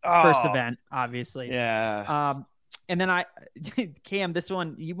first event, obviously. Yeah. And then Cam, this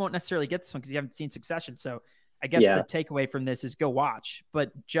one you won't necessarily get this one because you haven't seen Succession. So I guess the takeaway from this is go watch.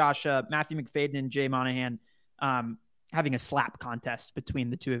 But Josh, Matthew McFadden and Jay Monahan having a slap contest between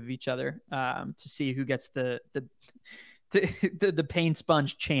the two of each other to see who gets the pain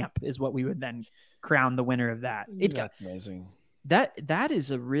sponge champ is what we would then crown the winner of that. That's amazing. That is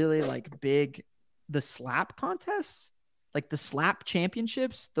a really like big, the slap contests, like the slap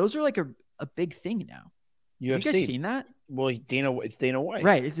championships. Those are like a big thing now. Have you guys seen that? Well, it's Dana White.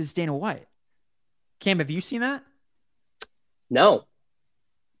 Right. It's Dana White. Cam, have you seen that? No.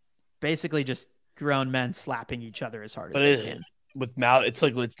 Basically just grown men slapping each other as hard as they can. With mouth, it's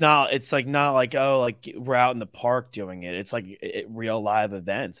not like, oh, like we're out in the park doing it. It's like real live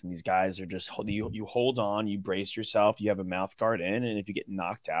events, and these guys are just you hold on, you brace yourself, you have a mouth guard in, and if you get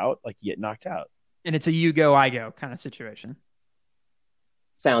knocked out, like you get knocked out. And it's a you go, I go kind of situation.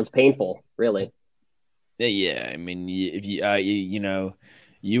 Sounds painful, really. Yeah. I mean, if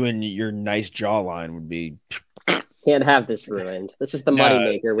you and your nice jawline would be. Can't have this ruined. This is the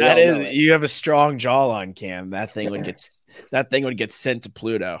moneymaker. You have a strong jawline, Cam. That thing would get sent to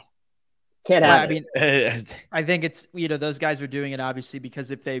Pluto. Can't have. I mean, I think it's those guys are doing it obviously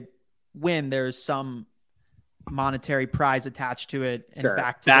because if they win, there's some monetary prize attached to it, and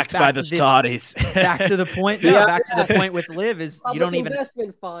backed by the Saudis. Back to the point. Back to the point with Liv is Public you don't even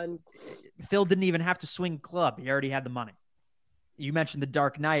investment fund. Phil didn't even have to swing club. He already had the money. You mentioned the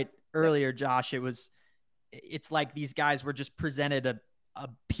Dark Knight earlier, Josh. It's like these guys were just presented a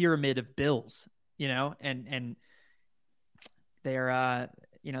pyramid of bills, and they're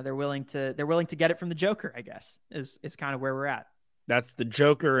they're willing to get it from the Joker, I guess, is kind of where we're at. That's the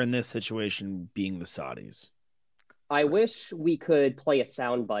Joker in this situation being the Saudis. I wish we could play a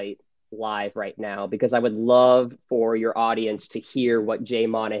soundbite live right now because I would love for your audience to hear what Jay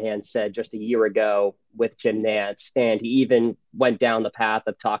Monahan said just a year ago with Jim Nantz. And he even went down the path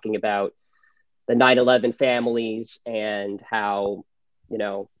of talking about the 9/11 families and how,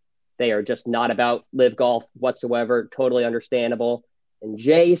 they are just not about live golf whatsoever. Totally understandable. And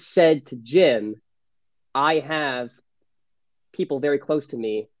Jay said to Jim, I have people very close to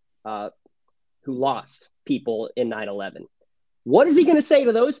me who lost people in 9/11. What is he going to say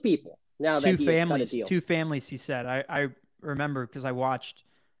to those people now that he has cut a deal? 2 families, he said. I remember because I watched,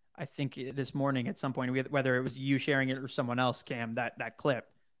 I think this morning at some point, whether it was you sharing it or someone else, Cam, that clip.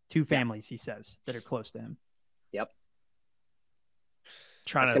 2 families, he says, that are close to him. Yep.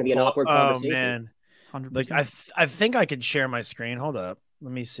 It's going to be an awkward conversation. Oh, man. 100%. Like, I think I could share my screen. Hold up.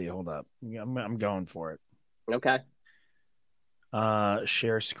 Let me see. Hold up. I'm going for it. Okay.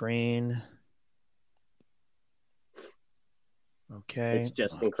 Share screen. Okay. It's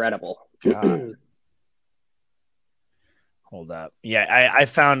just incredible. God. Hold up. Yeah, I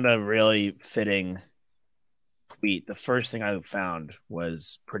found a really fitting tweet. The first thing I found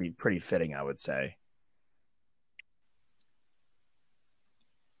was pretty fitting, I would say.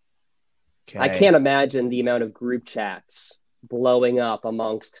 Okay. I can't imagine the amount of group chats blowing up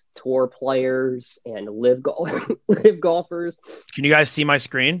amongst tour players and live golfers. Can you guys see my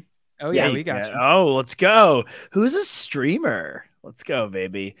screen? Oh yeah, we got you. Oh, let's go. Who's a streamer? Let's go,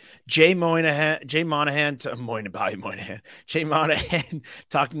 baby. Jay Monahan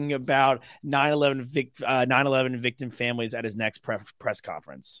talking about 9/11 victim families at his next press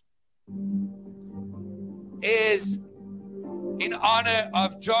conference. Is in honor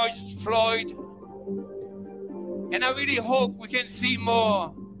of George Floyd, and I really hope we can see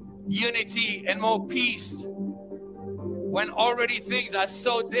more unity and more peace when already things are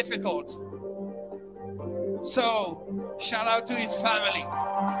so difficult. So, shout out to his family.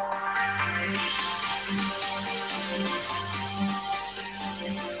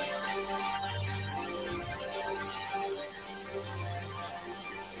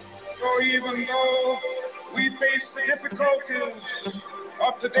 So even though we face the difficulties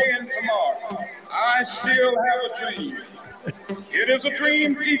of today and tomorrow, I still have a dream. It is a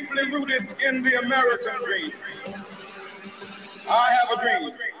dream deeply rooted in the American dream. I have a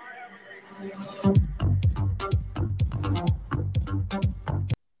dream.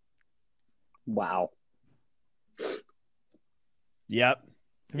 Wow. Yep.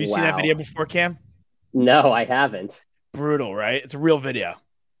 Have you seen that video before, Cam? No, I haven't. Brutal, right? It's a real video.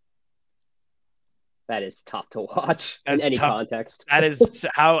 That is tough to watch in any context. That is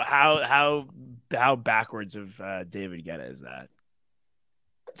how backwards of David Guetta is that?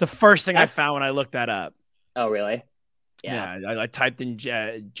 It's the first thing I found when I looked that up. Oh, really? Yeah. I typed in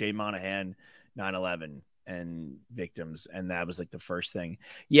Jay Monahan 9/11 and victims, and that was like the first thing.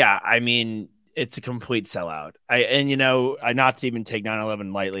 Yeah, I mean, it's a complete sellout. I not to even take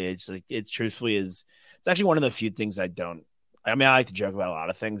 9/11 lightly. It's like it's actually one of the few things I don't. I mean, I like to joke about a lot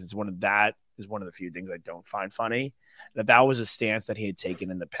of things. It's one of the few things I don't find funny. That was a stance that he had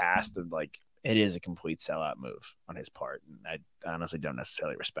taken in the past of like, it is a complete sellout move on his part. And I honestly don't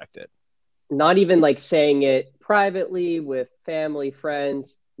necessarily respect it. Not even like saying it privately with family,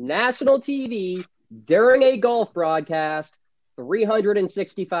 friends, national TV during a golf broadcast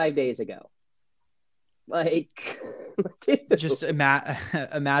 365 days ago. Like, dude. Just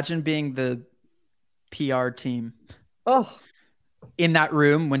imagine being the PR team. Oh, in that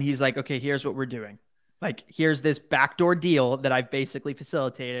room when he's like, okay, here's what we're doing. Like, here's this backdoor deal that I've basically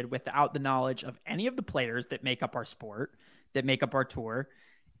facilitated without the knowledge of any of the players that make up our sport, that make up our tour.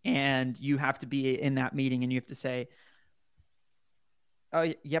 And you have to be in that meeting and you have to say,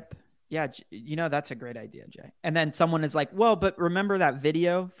 oh, yep. Yeah. That's a great idea, Jay. And then someone is like, well, but remember that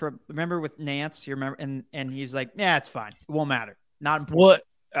video remember with Nance, you remember? And he's like, yeah, it's fine. It won't matter. Not important. Well,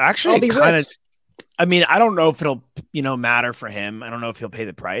 actually kind of, I mean, I don't know if it'll, matter for him. I don't know if he'll pay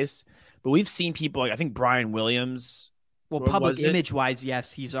the price, but we've seen people like, I think Brian Williams. Well, public image wise,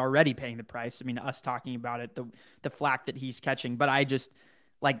 yes, he's already paying the price. I mean, us talking about it, the flack that he's catching, but I just,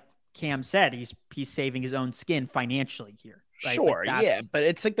 like Cam said, he's saving his own skin financially here. Right? Sure. Like yeah. But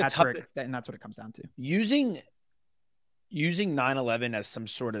it's like and that's what it comes down to. Using 9/11 as some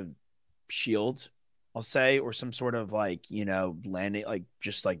sort of shield, I'll say, or some sort of like, landing, like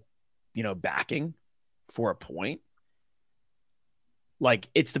just like, backing for a point. Like,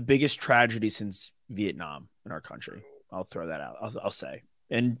 it's the biggest tragedy since Vietnam in our country. I'll throw that out. I'll say,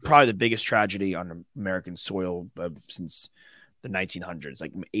 and probably the biggest tragedy on American soil since the 1900s,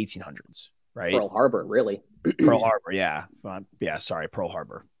 like 1800s, right? Pearl Harbor, really. Pearl Harbor, yeah. Yeah, sorry, Pearl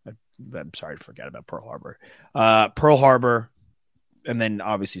Harbor. I'm sorry to forget about Pearl Harbor. Pearl Harbor, and then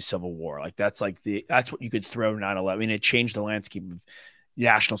obviously Civil War. Like, that's what you could throw 9/11. I mean, it changed the landscape of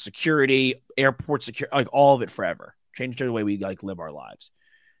national security, airport security, like all of it forever. Changed the way we like live our lives.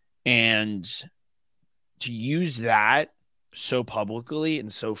 And to use that so publicly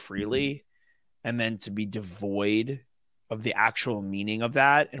and so freely, and then to be devoid of the actual meaning of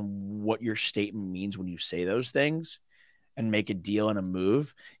that and what your statement means when you say those things and make a deal and a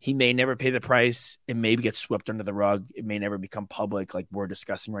move, he may never pay the price. It may get swept under the rug. It may never become public like we're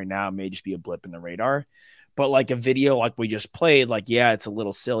discussing right now. It may just be a blip in the radar. But like a video like we just played, like, yeah, it's a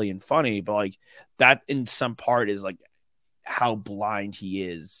little silly and funny, but like that in some part is like how blind he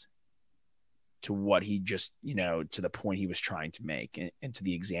is to what he just, to the point he was trying to make and to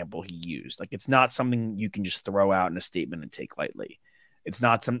the example he used. Like, it's not something you can just throw out in a statement and take lightly. It's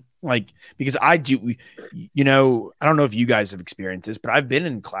not some like, because I do, I don't know if you guys have experienced this, but I've been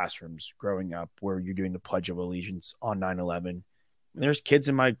in classrooms growing up where you're doing the Pledge of Allegiance on 9/11. There's kids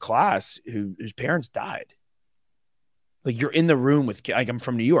in my class whose parents died. Like, you're in the room with, like, I'm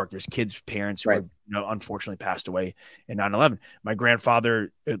from New York. There's kids' parents who right. are, unfortunately passed away in 9/11. My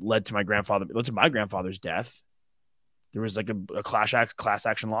grandfather, it led to my grandfather's death. There was like a class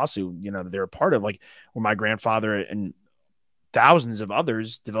action lawsuit, they're a part of, like, where my grandfather and thousands of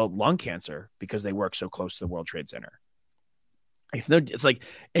others developed lung cancer because they work so close to the World Trade Center. It's like,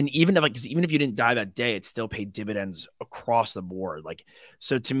 and even if you didn't die that day, it still paid dividends across the board. Like,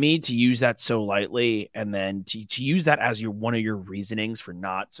 so to me, to use that so lightly and then to use that as one of your reasonings for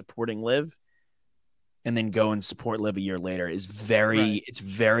not supporting LIV and then go and support LIV a year later is very, right.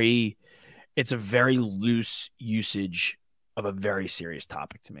 It's a very loose usage of a very serious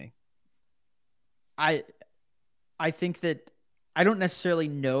topic to me. I think that I don't necessarily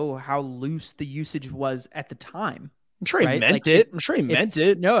know how loose the usage was at the time. I'm sure he meant it. I'm sure he meant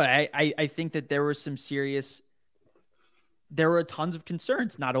it. No, I think that there were tons of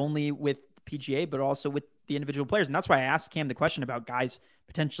concerns, not only with PGA, but also with the individual players. And that's why I asked Cam the question about guys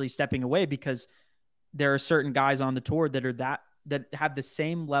potentially stepping away, because there are certain guys on the tour that have the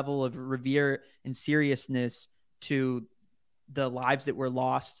same level of revere and seriousness to the lives that were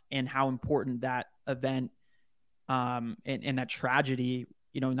lost and how important that event and that tragedy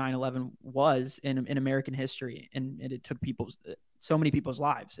 9/11 was in American history, and it took so many people's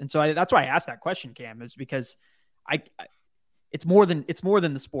lives. And so that's why I asked that question, Cam, is because it's more than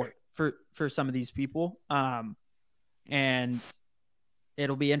the sport for some of these people. And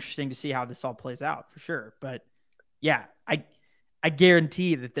it'll be interesting to see how this all plays out for sure. But yeah, I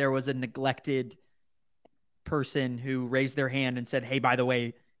guarantee that there was a neglected person who raised their hand and said, hey, by the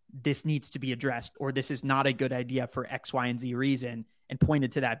way, this needs to be addressed, or this is not a good idea for X, Y, and Z reason, and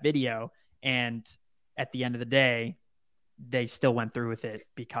pointed to that video. And at the end of the day, they still went through with it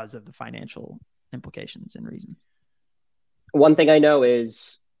because of the financial implications and reasons. One thing I know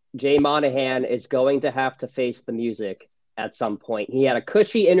is Jay Monahan is going to have to face the music at some point. He had a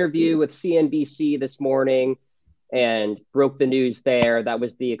cushy interview with CNBC this morning and broke the news there. That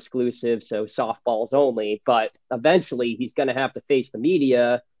was the exclusive, so softballs only. But eventually he's going to have to face the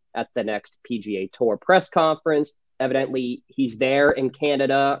media at the next PGA Tour press conference. Evidently, he's there in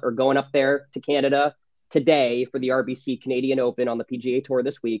Canada, or going up there to Canada today for the RBC Canadian Open on the PGA Tour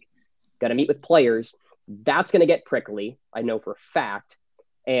this week. Going to meet with players. That's going to get prickly, I know for a fact.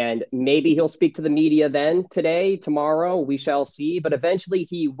 And maybe he'll speak to the media then today, tomorrow, we shall see. But eventually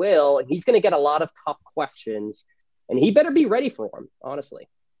he will. He's going to get a lot of tough questions, and he better be ready for them, honestly.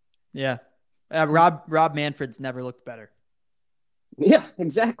 Yeah. Rob Manfred's never looked better. Yeah,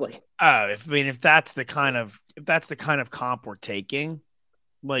 exactly. If that's the kind of comp we're taking,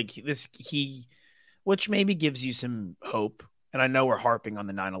 like this, which maybe gives you some hope. And I know we're harping on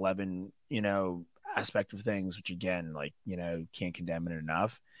the 9/11, aspect of things, which again, can't condemn it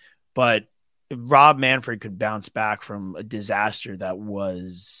enough. But if Rob Manfred could bounce back from a disaster that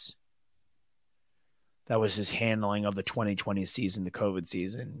was his handling of the 2020 season, the COVID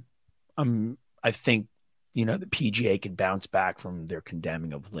season, I think, the PGA could bounce back from their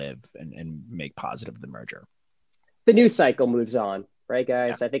condemning of LIV and make positive the merger. The news cycle moves on, right,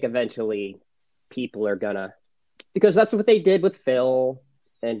 guys? Yeah. I think eventually people are gonna, because that's what they did with Phil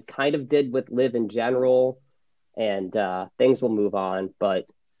and kind of did with LIV in general, and things will move on, but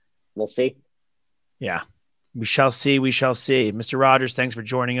we'll see. Yeah, we shall see. We shall see. Mr. Rogers, thanks for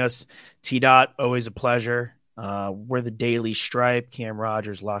joining us. T-Dot, always a pleasure. We're the Daily Stripe. Cam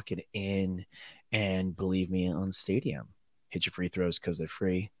Rogers, lock it in. And believe me, on Stadium, hit your free throws because they're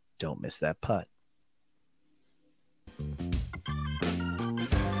free. Don't miss that putt.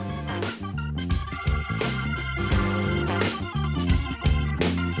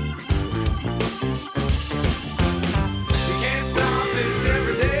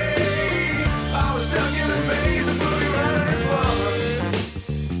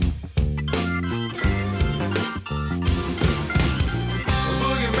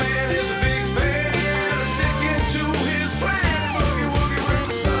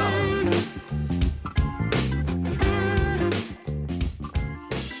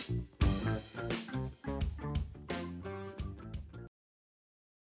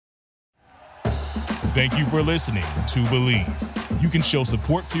 Thank you for listening to Believe. You can show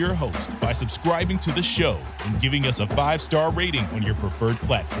support to your host by subscribing to the show and giving us a 5-star rating on your preferred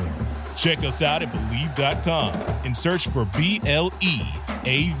platform. Check us out at Believe.com and search for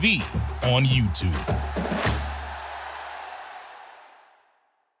BLEAV on YouTube.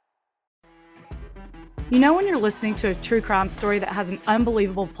 You know when you're listening to a true crime story that has an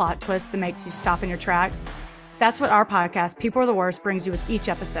unbelievable plot twist that makes you stop in your tracks? That's what our podcast, People Are the Worst, brings you with each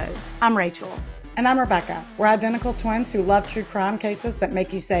episode. I'm Rachel. And I'm Rebecca. We're identical twins who love true crime cases that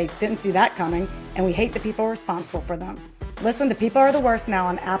make you say, didn't see that coming, and we hate the people responsible for them. Listen to People Are the Worst now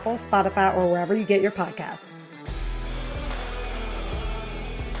on Apple, Spotify, or wherever you get your podcasts.